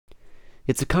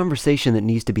It's a conversation that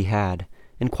needs to be had,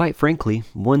 and quite frankly,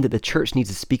 one that the church needs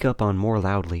to speak up on more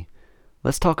loudly.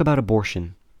 Let's talk about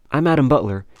abortion. I'm Adam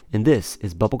Butler, and this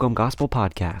is Bubblegum Gospel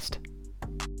Podcast.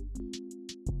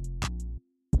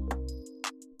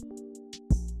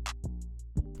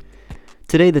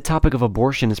 Today, the topic of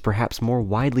abortion is perhaps more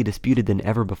widely disputed than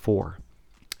ever before.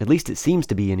 At least it seems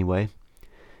to be anyway.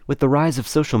 With the rise of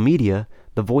social media,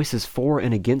 the voices for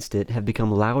and against it have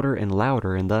become louder and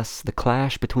louder, and thus the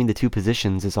clash between the two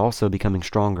positions is also becoming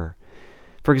stronger.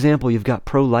 For example, you've got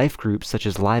pro-life groups such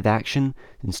as Live Action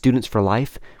and Students for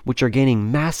Life, which are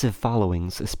gaining massive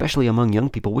followings, especially among young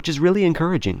people, which is really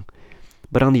encouraging.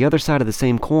 But on the other side of the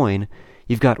same coin,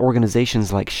 you've got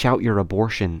organizations like Shout Your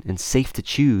Abortion and Safe to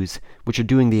Choose, which are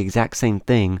doing the exact same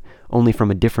thing, only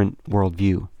from a different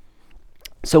worldview.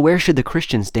 So where should the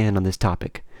Christian stand on this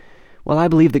topic? Well, I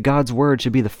believe that God's Word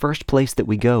should be the first place that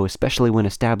we go, especially when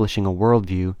establishing a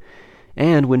worldview,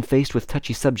 and when faced with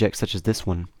touchy subjects such as this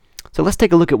one. So let's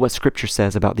take a look at what Scripture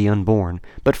says about the unborn.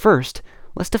 But first,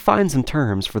 let's define some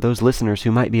terms for those listeners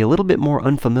who might be a little bit more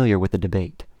unfamiliar with the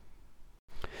debate.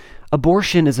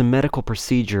 Abortion is a medical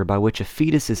procedure by which a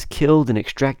fetus is killed and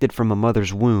extracted from a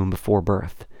mother's womb before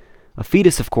birth. A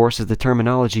fetus, of course, is the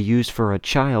terminology used for a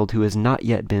child who has not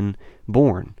yet been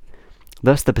born.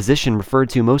 Thus, the position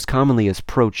referred to most commonly as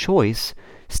pro-choice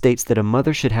states that a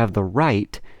mother should have the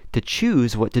right to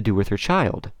choose what to do with her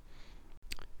child.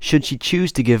 Should she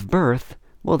choose to give birth,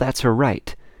 well, that's her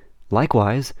right.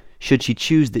 Likewise, should she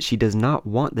choose that she does not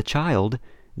want the child,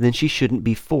 then she shouldn't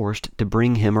be forced to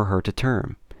bring him or her to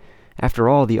term. After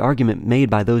all, the argument made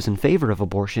by those in favor of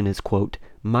abortion is, quote,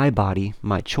 my body,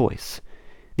 my choice.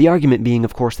 The argument being,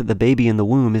 of course, that the baby in the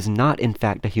womb is not in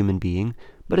fact a human being,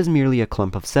 but is merely a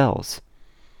clump of cells.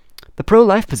 The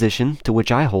pro-life position, to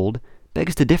which I hold,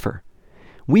 begs to differ.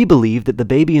 We believe that the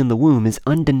baby in the womb is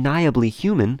undeniably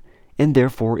human, and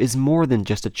therefore is more than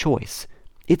just a choice.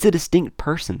 It's a distinct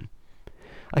person.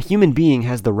 A human being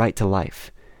has the right to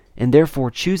life, and therefore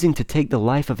choosing to take the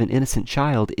life of an innocent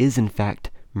child is in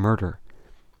fact murder.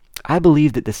 I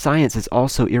believe that the science is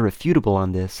also irrefutable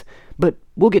on this, but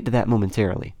we'll get to that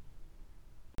momentarily.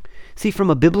 See, from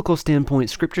a biblical standpoint,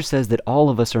 Scripture says that all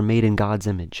of us are made in God's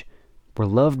image. We're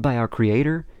loved by our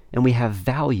Creator, and we have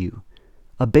value.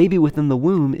 A baby within the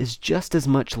womb is just as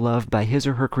much loved by his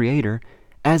or her Creator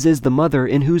as is the mother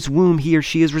in whose womb he or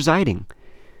she is residing.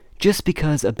 Just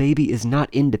because a baby is not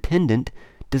independent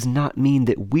does not mean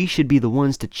that we should be the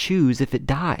ones to choose if it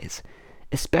dies,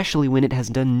 especially when it has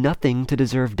done nothing to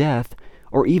deserve death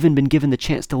or even been given the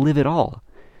chance to live at all.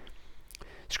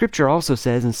 Scripture also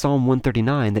says in Psalm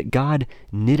 139 that God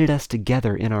knitted us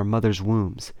together in our mother's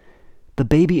wombs. The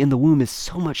baby in the womb is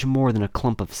so much more than a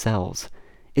clump of cells.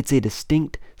 It's a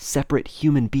distinct, separate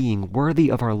human being worthy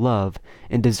of our love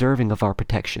and deserving of our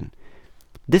protection.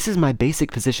 This is my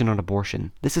basic position on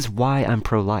abortion. This is why I'm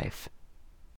pro-life.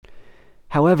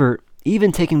 However,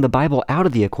 even taking the Bible out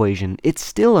of the equation, it's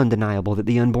still undeniable that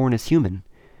the unborn is human.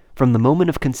 From the moment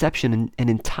of conception, an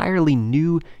entirely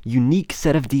new, unique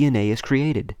set of DNA is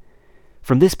created.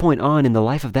 From this point on in the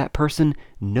life of that person,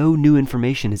 no new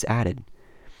information is added.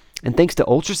 And thanks to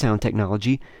ultrasound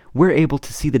technology, we're able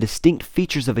to see the distinct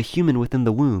features of a human within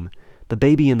the womb. The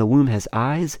baby in the womb has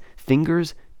eyes,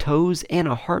 fingers, toes, and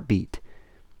a heartbeat.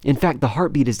 In fact, the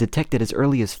heartbeat is detected as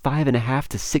early as 5.5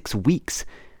 to 6 weeks.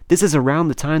 This is around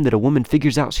the time that a woman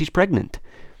figures out she's pregnant.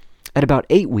 At about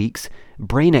 8 weeks,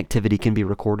 brain activity can be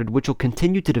recorded, which will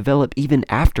continue to develop even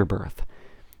after birth.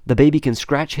 The baby can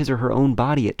scratch his or her own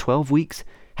body at 12 weeks,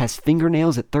 has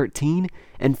fingernails at 13,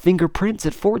 and fingerprints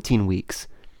at 14 weeks.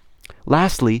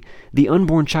 Lastly, the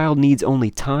unborn child needs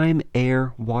only time,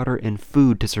 air, water, and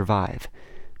food to survive.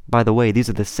 By the way, these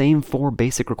are the same 4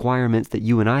 basic requirements that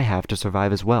you and I have to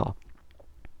survive as well.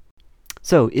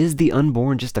 So, is the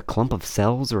unborn just a clump of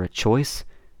cells or a choice?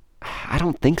 I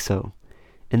don't think so.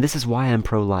 And this is why I'm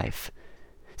pro-life.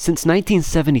 Since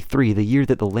 1973, the year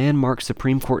that the landmark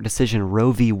Supreme Court decision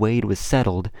Roe v. Wade was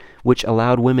settled, which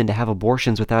allowed women to have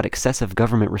abortions without excessive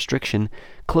government restriction,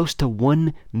 close to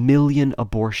 1 million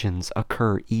abortions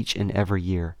occur each and every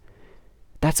year.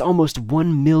 That's almost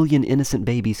 1 million innocent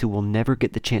babies who will never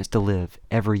get the chance to live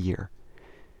every year.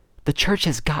 The church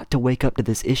has got to wake up to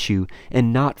this issue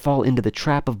and not fall into the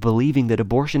trap of believing that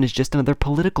abortion is just another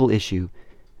political issue.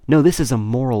 No, this is a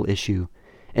moral issue,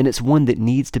 and it's one that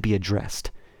needs to be addressed.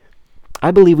 I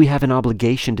believe we have an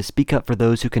obligation to speak up for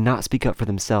those who cannot speak up for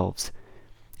themselves.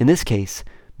 In this case,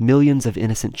 millions of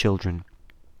innocent children.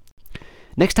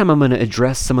 Next time I'm going to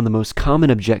address some of the most common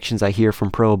objections I hear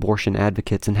from pro-abortion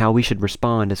advocates and how we should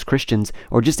respond as Christians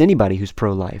or just anybody who's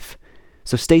pro-life.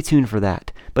 So stay tuned for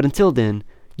that. But until then,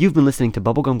 You've been listening to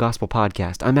Bubblegum Gospel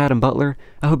Podcast. I'm Adam Butler.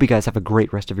 I hope you guys have a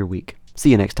great rest of your week.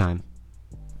 See you next time.